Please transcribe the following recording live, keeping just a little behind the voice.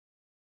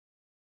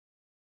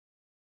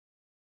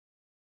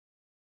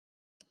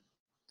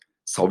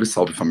Salve,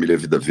 salve, família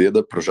Vida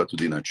Veda, projeto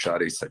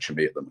Dinacharya às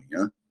 7h30 da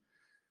manhã.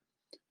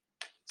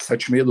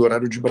 7h30 do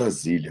horário de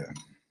Brasília.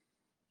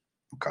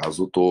 No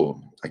caso, eu estou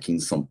aqui em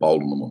São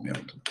Paulo no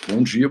momento.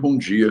 Bom dia, bom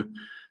dia.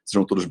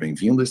 Sejam todos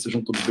bem-vindas,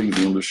 sejam todos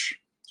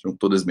bem-vindos, sejam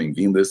todas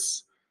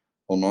bem-vindas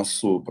ao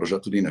nosso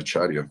projeto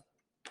Dinacharya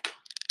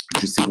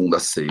de segunda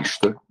a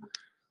sexta.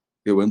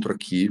 Eu entro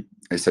aqui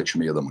às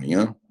 7h30 da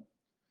manhã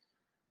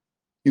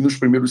e nos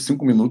primeiros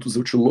 5 minutos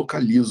eu te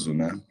localizo,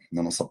 né,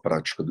 na nossa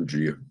prática do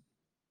dia.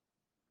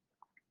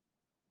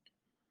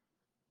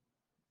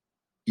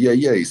 E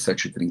aí, às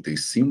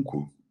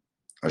 7h35,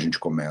 a gente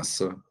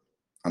começa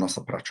a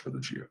nossa prática do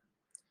dia.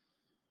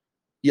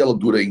 E ela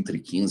dura entre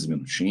 15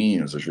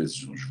 minutinhos, às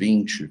vezes uns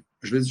 20,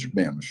 às vezes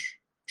menos.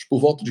 Mas por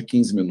volta de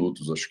 15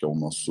 minutos, acho que é o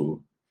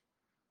nosso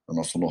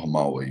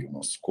normal aí, o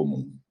nosso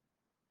comum.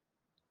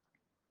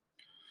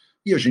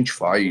 E a gente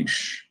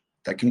faz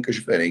técnicas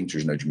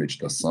diferentes, né, de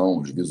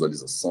meditação, de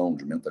visualização,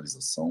 de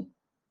mentalização.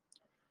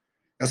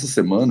 Essa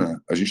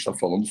semana, a gente está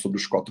falando sobre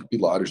os 4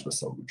 pilares da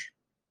saúde.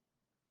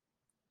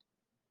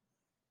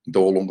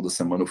 Então, ao longo da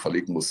semana, eu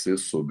falei com você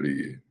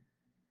sobre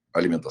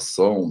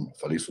alimentação,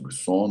 falei sobre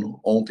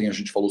sono. Ontem a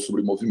gente falou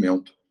sobre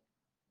movimento.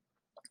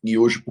 E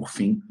hoje, por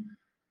fim,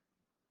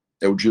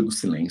 é o dia do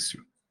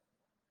silêncio.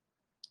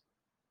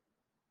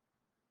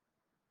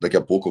 Daqui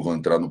a pouco eu vou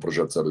entrar no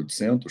projeto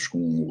 0800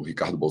 com o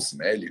Ricardo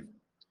Balcinelli,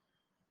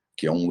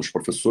 que é um dos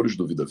professores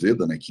do Vida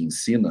Veda, né, que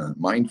ensina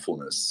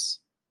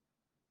mindfulness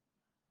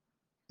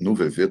no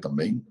VV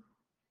também.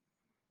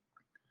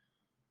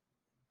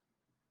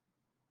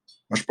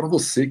 Mas para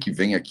você que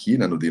vem aqui,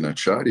 né, no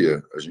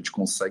Dinacharya, a gente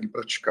consegue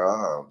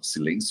praticar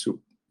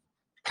silêncio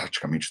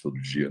praticamente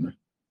todo dia, né?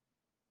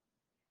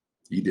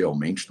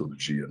 Idealmente todo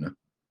dia, né?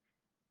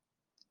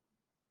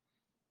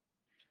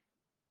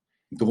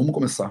 Então vamos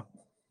começar.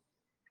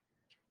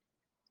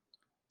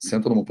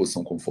 Senta numa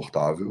posição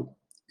confortável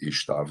e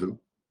estável.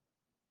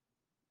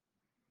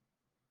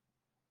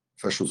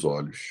 Fecha os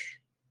olhos.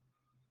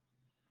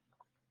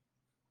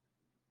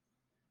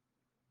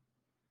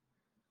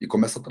 E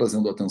começa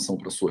trazendo a atenção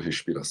para a sua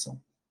respiração.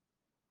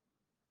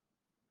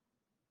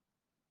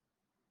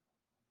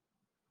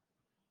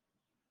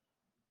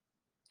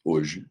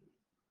 Hoje,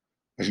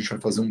 a gente vai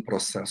fazer um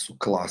processo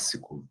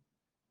clássico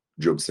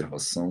de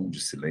observação, de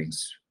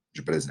silêncio,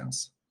 de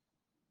presença.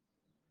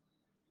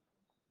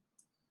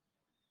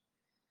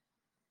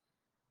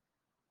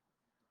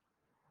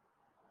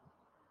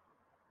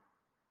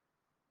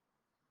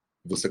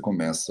 Você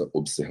começa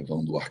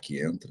observando o ar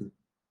que entra.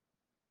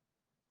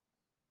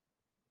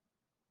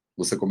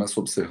 Você começa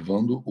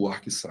observando o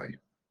ar que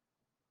sai.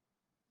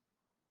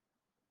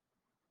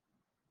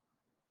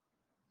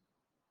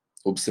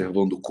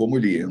 Observando como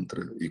ele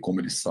entra e como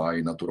ele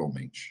sai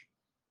naturalmente.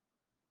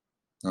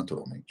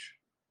 Naturalmente.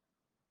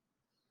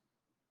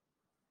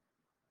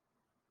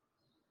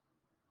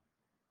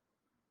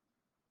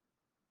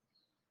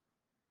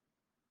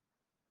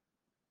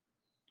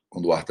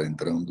 Quando o ar está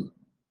entrando,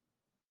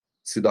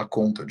 se dá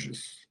conta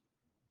disso.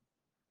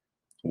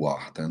 O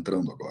ar está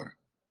entrando agora.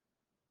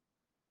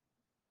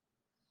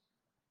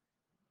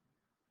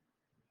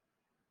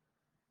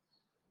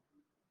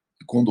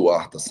 E quando o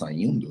ar está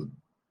saindo,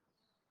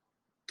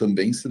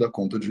 também se dá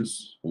conta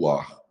disso. O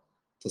ar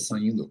está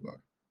saindo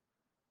agora.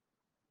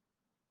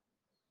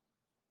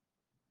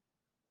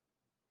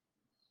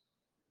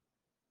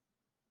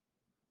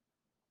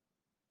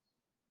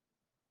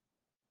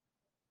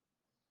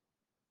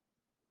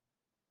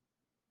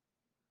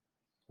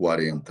 O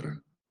ar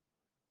entra.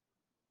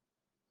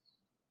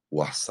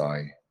 O ar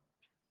sai.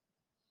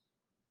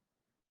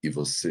 E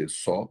você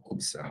só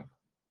observa.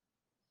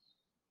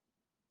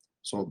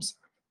 Só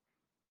observa.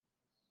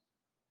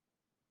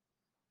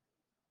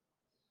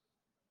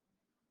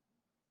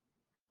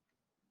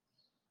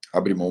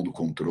 Abre mão do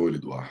controle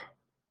do ar.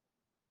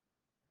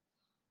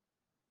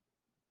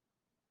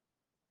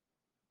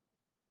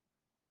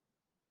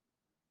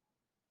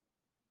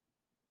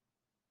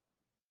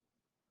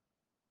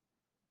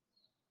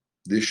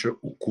 Deixa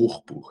o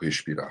corpo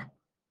respirar.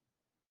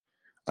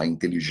 A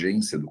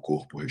inteligência do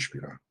corpo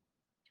respirar.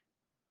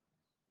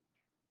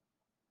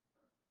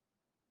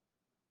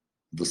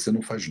 Você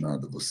não faz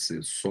nada,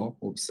 você só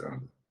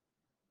observa.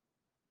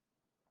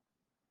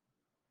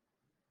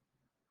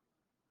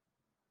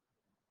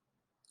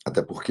 Até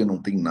porque não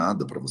tem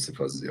nada para você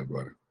fazer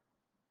agora.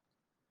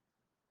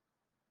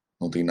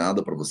 Não tem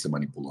nada para você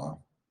manipular.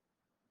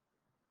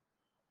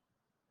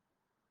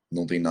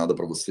 Não tem nada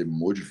para você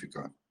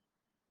modificar.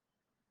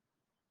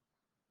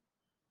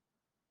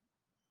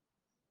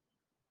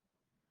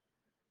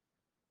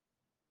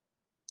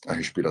 A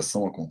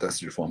respiração acontece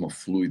de forma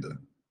fluida,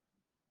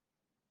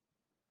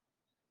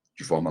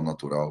 de forma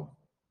natural.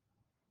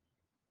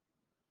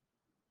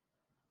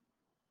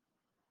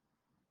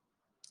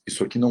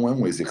 Isso aqui não é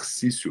um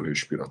exercício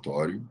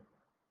respiratório.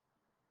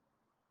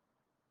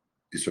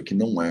 Isso aqui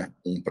não é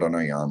um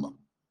pranayama.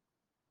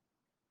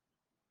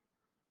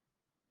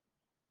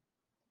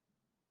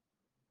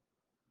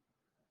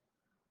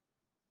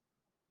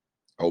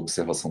 A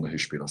observação da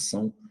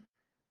respiração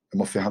é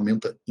uma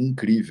ferramenta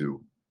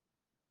incrível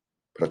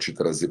para te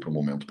trazer para o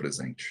momento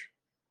presente,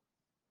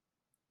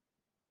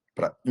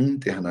 para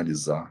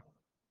internalizar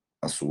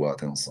a sua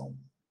atenção.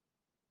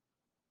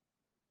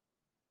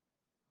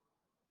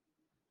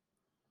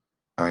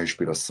 A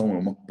respiração é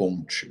uma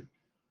ponte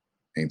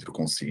entre o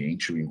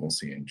consciente e o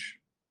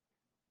inconsciente,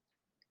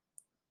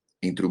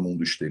 entre o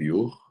mundo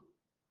exterior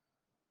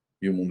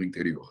e o mundo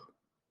interior.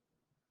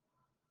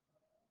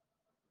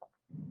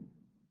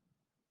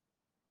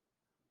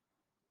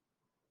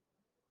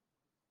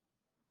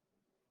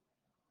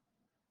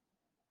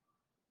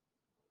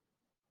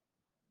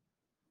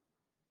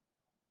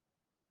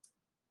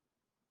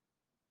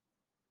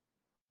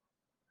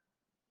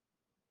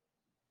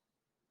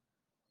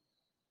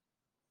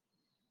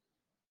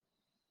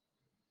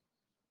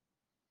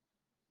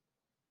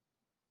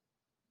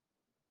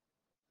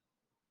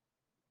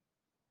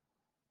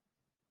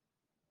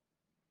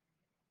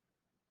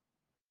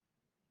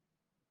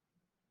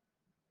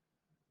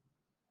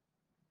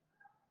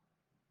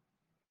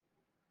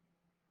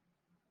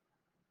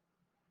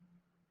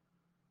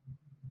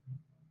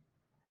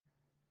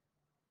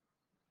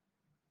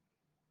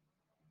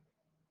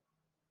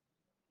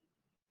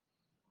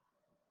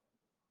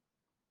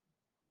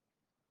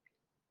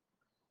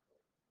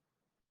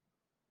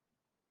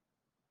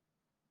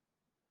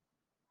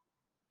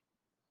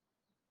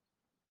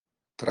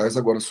 Traz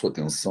agora a sua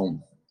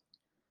atenção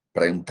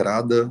para a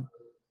entrada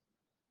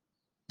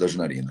das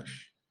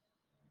narinas.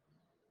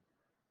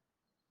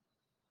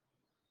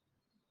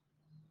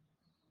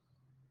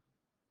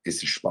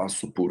 Esse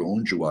espaço por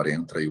onde o ar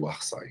entra e o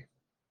ar sai.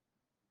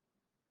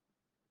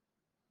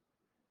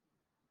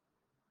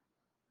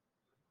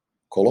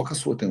 Coloca a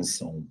sua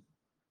atenção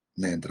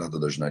na entrada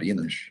das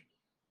narinas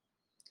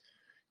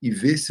e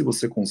vê se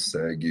você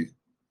consegue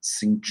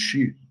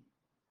sentir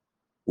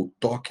o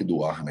toque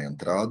do ar na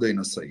entrada e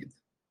na saída.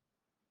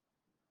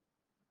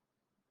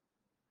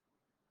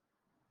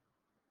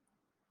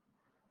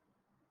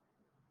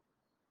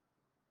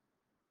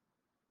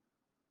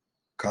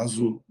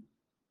 Caso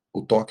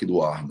o toque do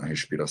ar na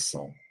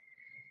respiração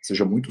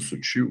seja muito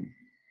sutil,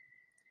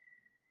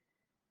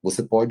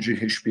 você pode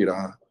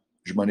respirar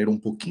de maneira um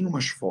pouquinho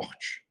mais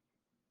forte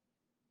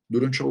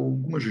durante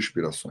algumas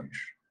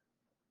respirações,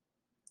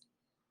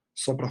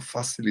 só para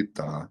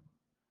facilitar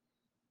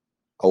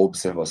a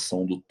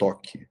observação do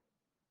toque.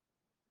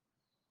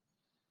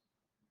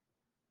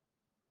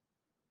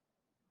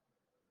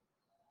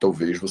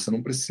 Talvez você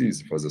não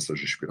precise fazer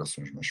essas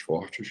respirações mais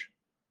fortes.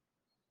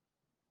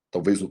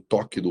 Talvez o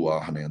toque do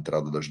ar na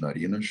entrada das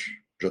narinas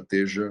já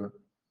esteja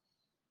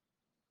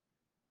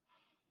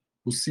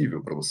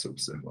possível para você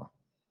observar.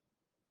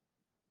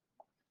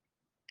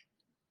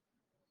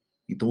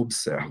 Então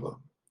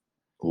observa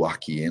o ar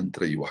que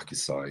entra e o ar que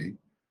sai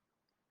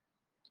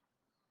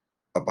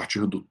a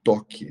partir do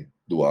toque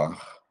do ar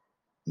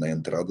na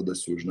entrada das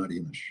suas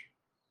narinas.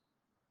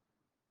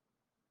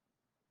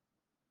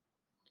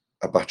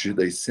 A partir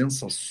das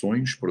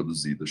sensações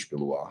produzidas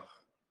pelo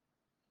ar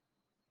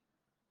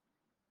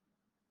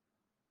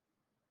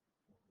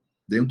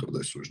dentro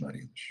das suas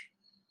narinas.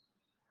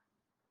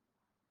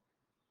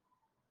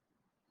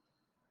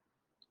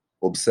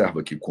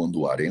 Observa que quando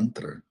o ar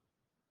entra,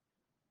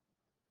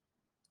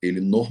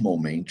 ele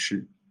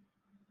normalmente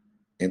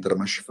entra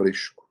mais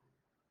fresco.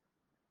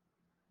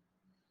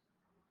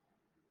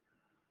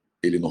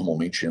 Ele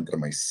normalmente entra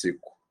mais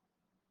seco.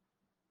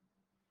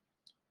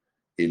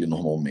 Ele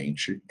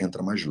normalmente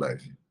entra mais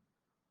leve.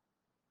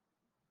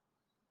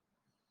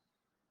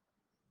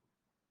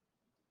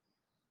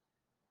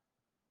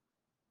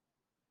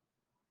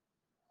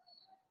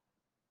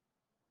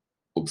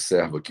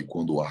 Observa que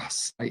quando o ar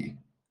sai,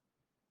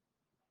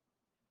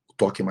 o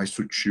toque é mais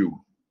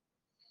sutil.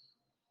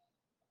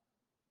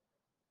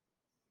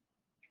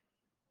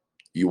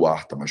 E o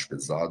ar está mais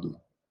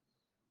pesado,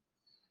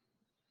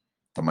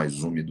 está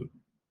mais úmido,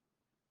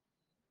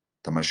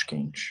 está mais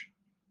quente.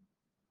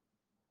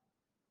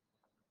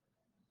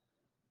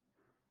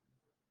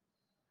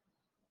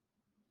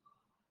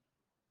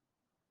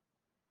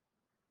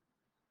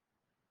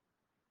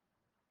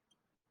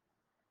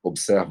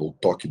 Observa o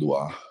toque do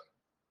ar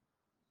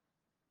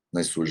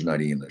nas suas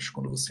narinas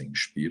quando você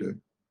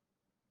inspira.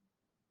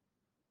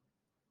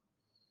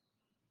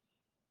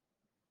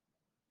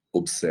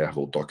 Observa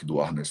o toque do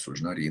ar nas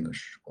suas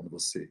narinas quando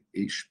você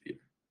expira.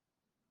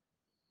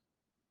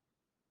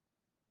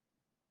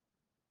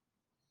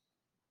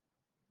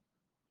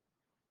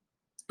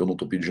 Eu não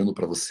estou pedindo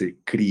para você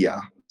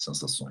criar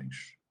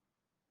sensações.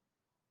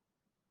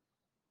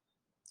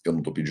 Eu não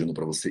estou pedindo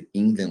para você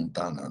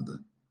inventar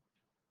nada.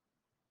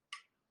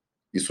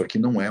 Isso aqui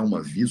não é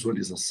uma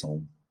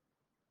visualização,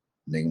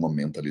 nem uma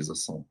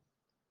mentalização.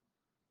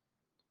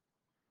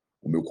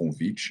 O meu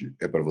convite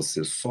é para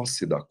você só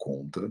se dar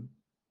conta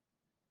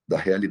da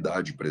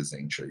realidade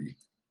presente aí,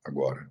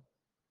 agora.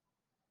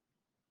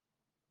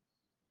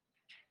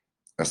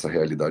 Essa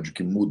realidade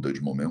que muda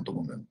de momento a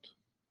momento.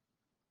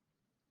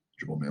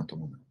 De momento a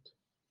momento.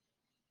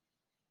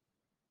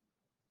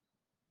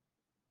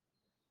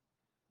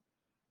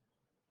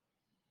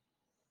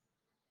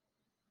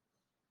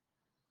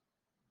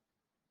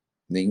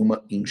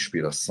 Nenhuma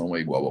inspiração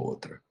é igual a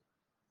outra.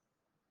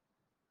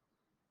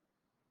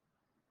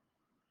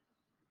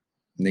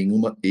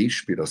 Nenhuma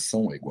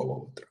expiração é igual a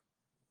outra.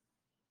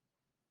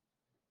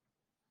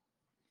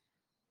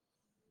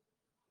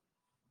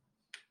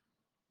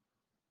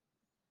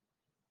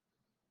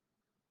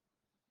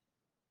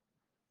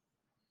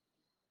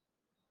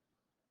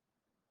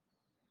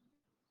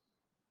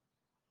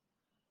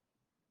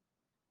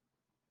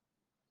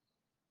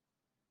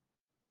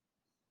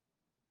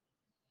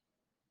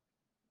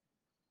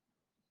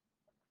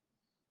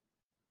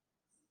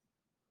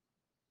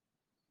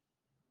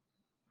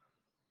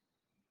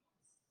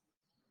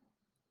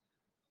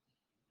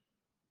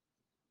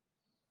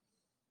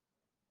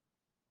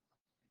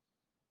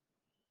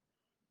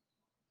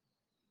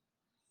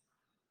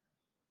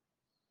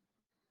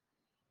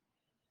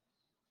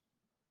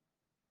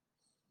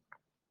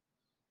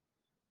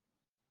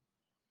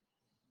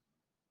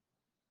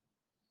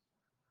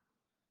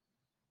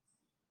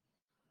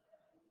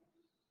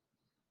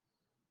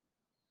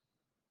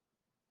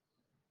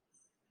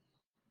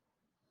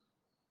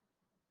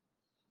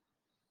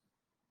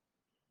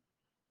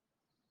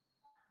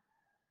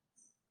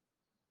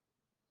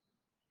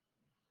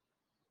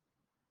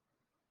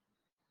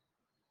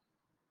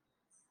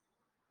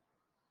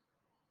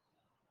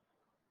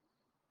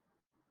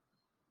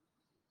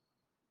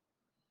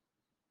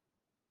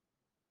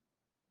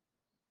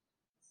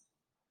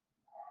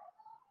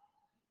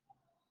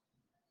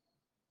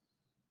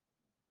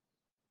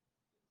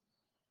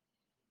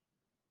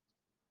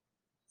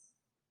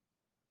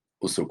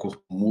 O seu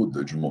corpo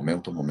muda de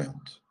momento a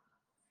momento.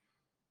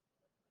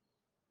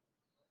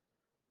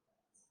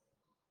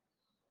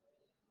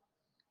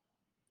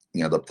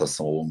 Em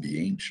adaptação ao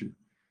ambiente,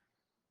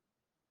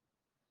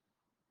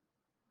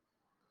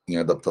 em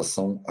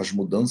adaptação às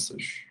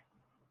mudanças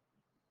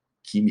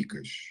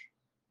químicas,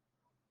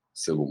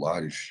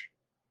 celulares.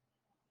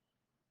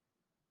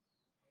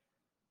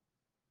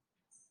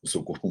 O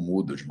seu corpo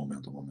muda de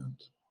momento a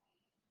momento.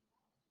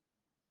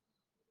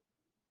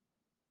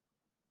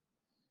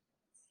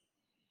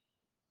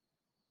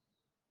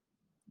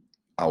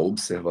 A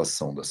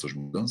observação dessas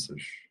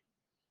mudanças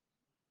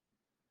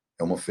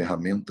é uma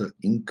ferramenta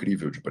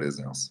incrível de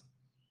presença.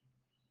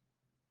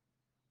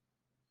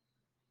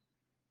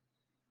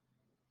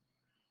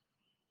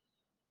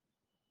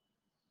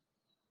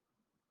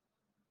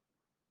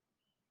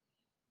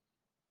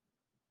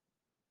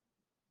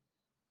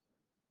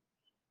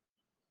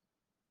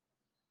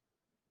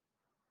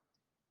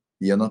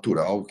 E é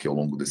natural que, ao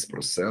longo desse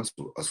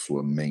processo, a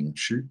sua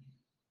mente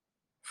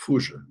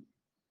fuja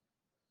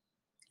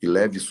e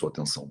leve sua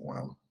atenção com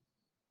ela.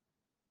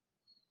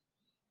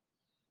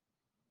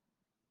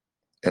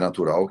 É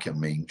natural que a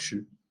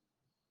mente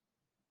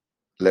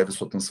leve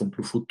sua atenção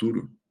para o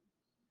futuro,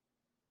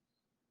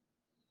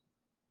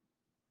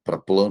 para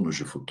planos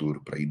de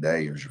futuro, para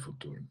ideias de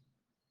futuro.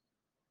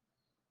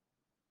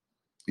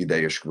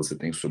 Ideias que você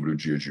tem sobre o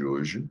dia de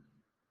hoje,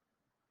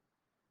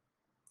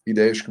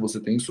 ideias que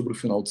você tem sobre o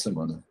final de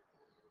semana.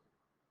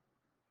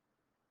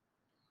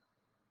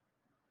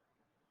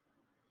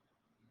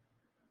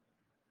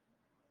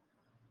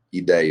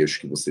 Ideias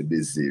que você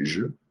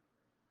deseja,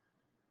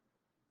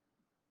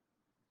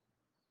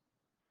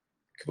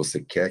 que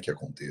você quer que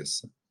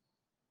aconteça.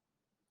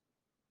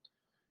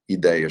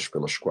 Ideias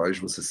pelas quais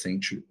você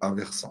sente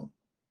aversão.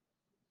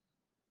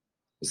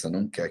 Você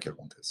não quer que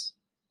aconteça.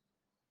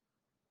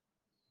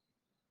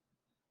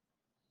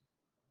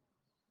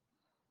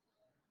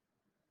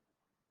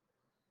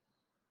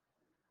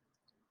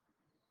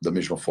 Da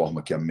mesma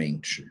forma que a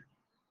mente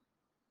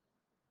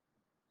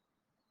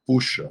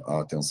puxa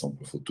a atenção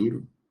para o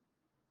futuro,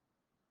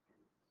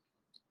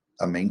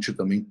 a mente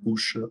também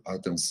puxa a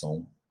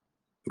atenção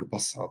para o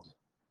passado,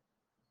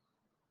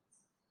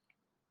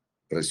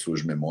 para as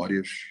suas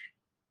memórias,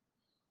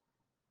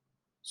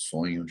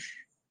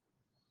 sonhos,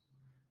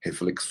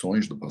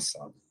 reflexões do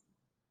passado,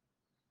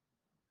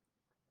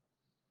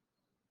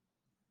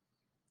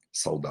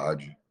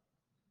 saudade,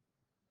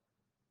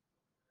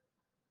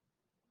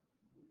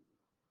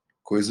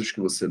 coisas que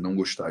você não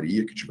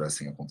gostaria que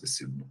tivessem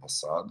acontecido no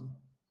passado,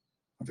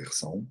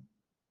 aversão,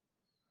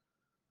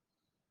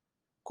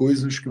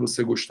 coisas que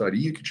você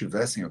gostaria que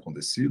tivessem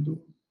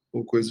acontecido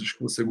ou coisas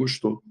que você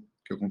gostou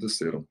que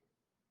aconteceram,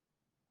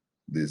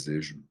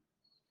 desejo.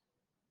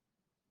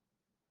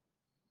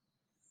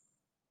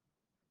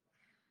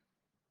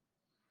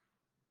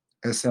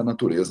 Essa é a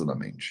natureza da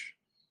mente.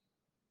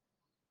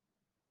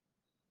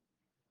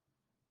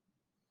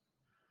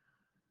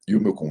 E o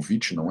meu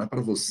convite não é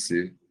para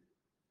você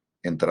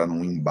entrar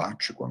num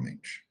embate com a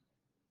mente.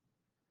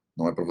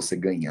 Não é para você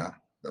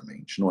ganhar da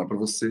mente. Não é para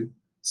você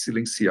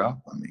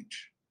silenciar a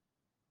mente.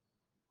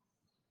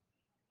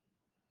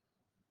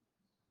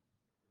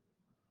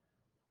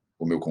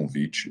 O meu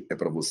convite é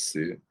para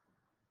você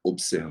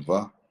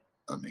observar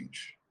a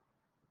mente.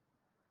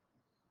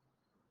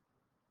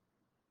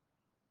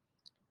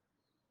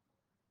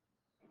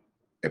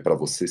 É para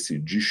você se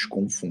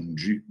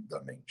desconfundir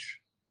da mente.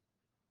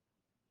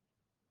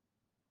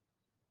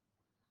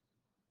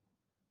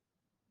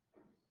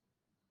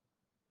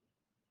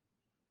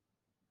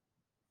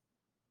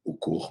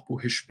 corpo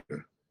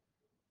respira.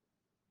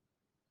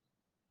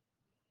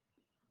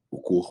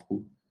 O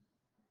corpo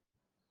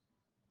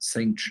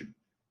sente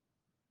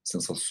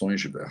sensações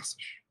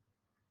diversas.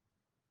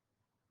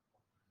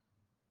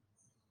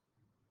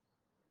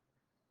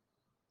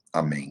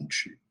 A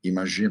mente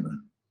imagina,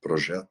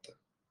 projeta.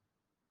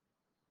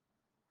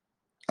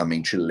 A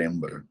mente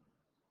lembra.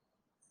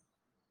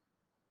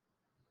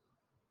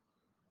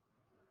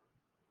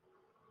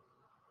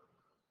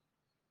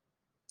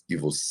 E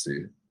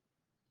você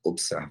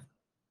observa.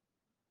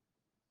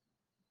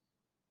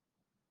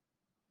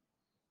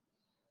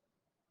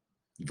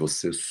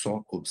 Você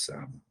só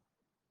observa.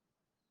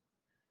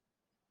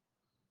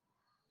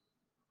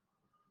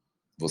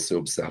 Você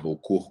observa o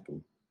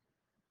corpo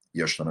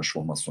e as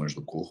transformações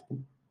do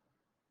corpo.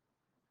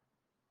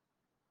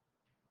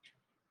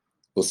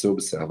 Você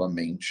observa a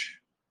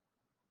mente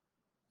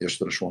e as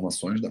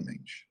transformações da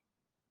mente.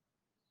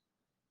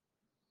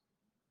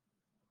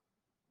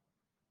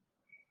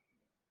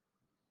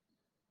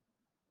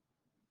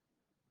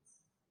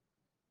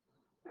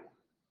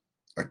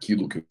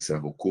 Aquilo que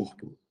observa o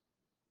corpo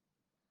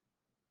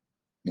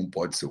não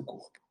pode ser o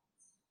corpo.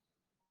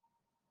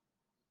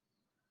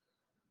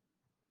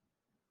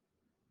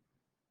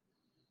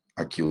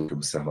 Aquilo que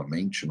observa a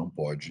mente não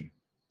pode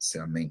ser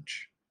a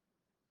mente.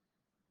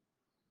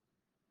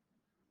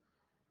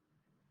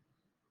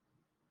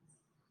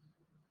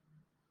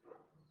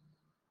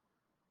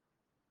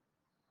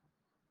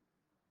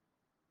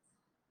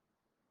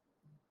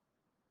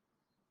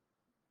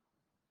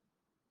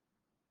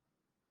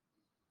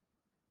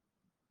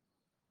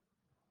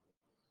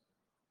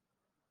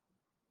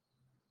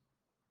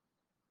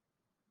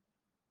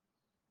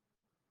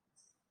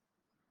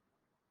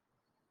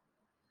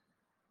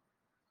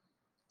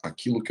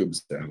 Aquilo que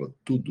observa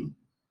tudo,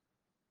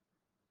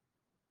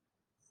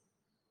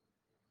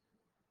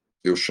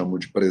 eu chamo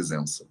de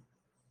presença.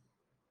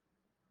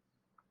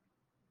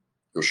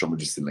 Eu chamo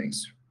de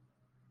silêncio.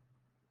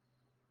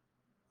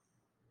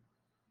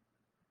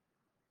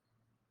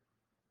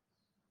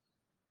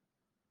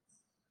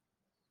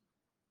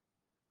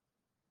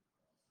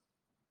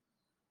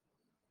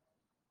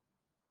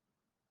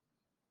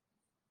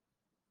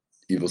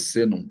 E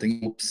você não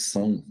tem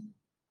opção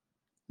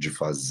de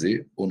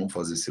fazer ou não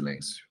fazer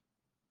silêncio.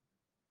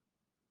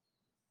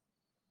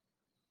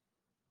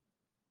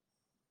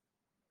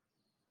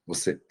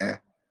 Você é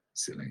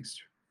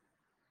silêncio.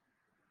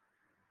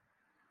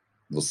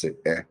 Você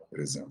é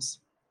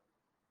presença.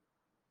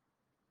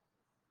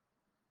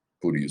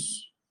 Por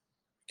isso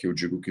que eu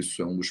digo que isso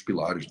é um dos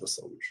pilares da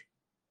saúde.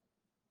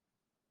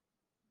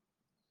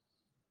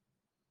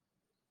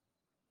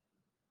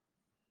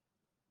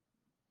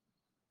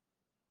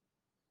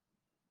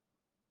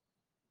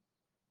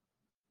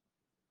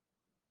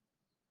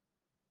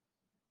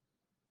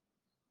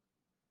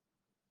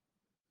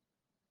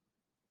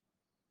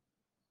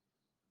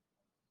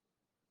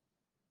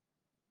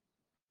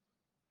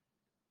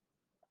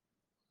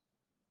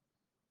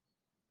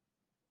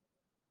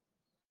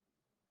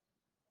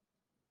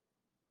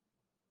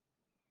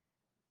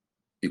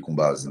 E com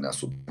base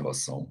nessa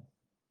observação,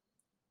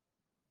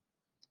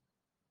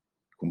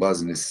 com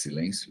base nesse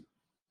silêncio,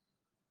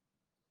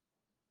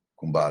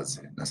 com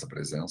base nessa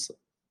presença,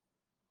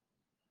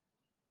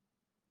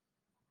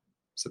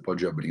 você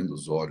pode ir abrindo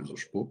os olhos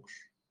aos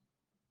poucos.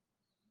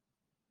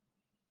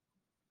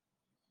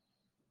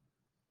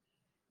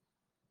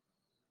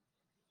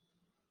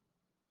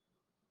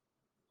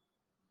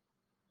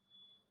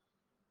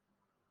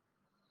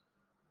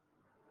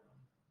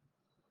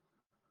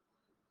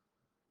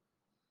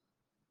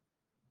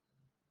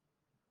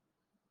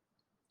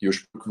 E eu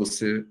espero que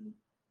você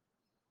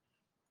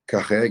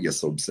carregue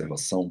essa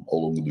observação ao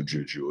longo do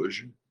dia de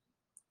hoje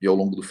e ao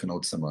longo do final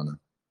de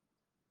semana.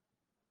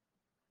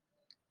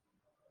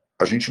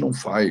 A gente não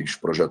faz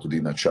projeto de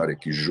Dinacharya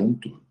aqui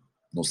junto,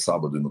 no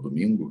sábado e no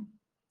domingo,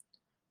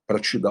 para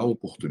te dar a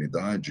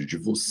oportunidade de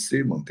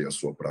você manter a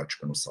sua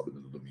prática no sábado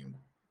e no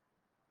domingo.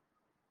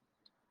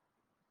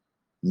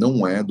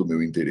 Não é do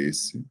meu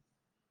interesse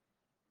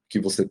que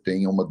você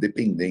tenha uma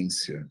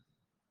dependência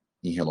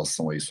em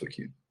relação a isso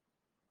aqui.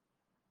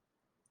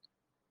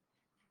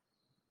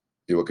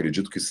 Eu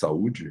acredito que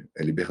saúde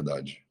é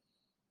liberdade.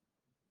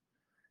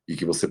 E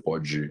que você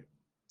pode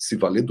se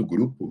valer do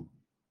grupo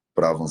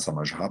para avançar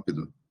mais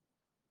rápido,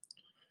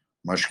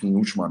 mas que, em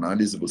última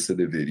análise, você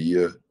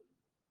deveria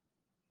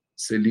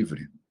ser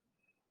livre.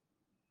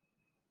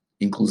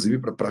 Inclusive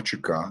para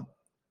praticar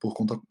por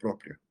conta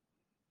própria.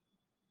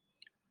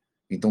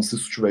 Então, se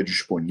isso estiver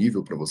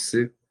disponível para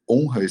você,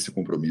 honra esse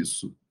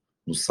compromisso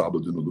no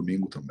sábado e no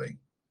domingo também.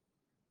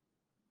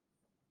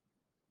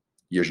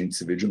 E a gente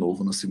se vê de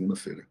novo na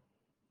segunda-feira.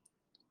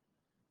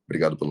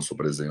 Obrigado pela sua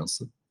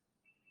presença.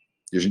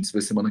 E a gente se vê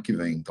semana que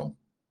vem, então.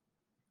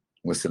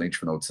 Um excelente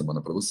final de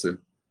semana para você.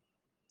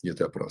 E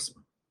até a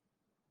próxima.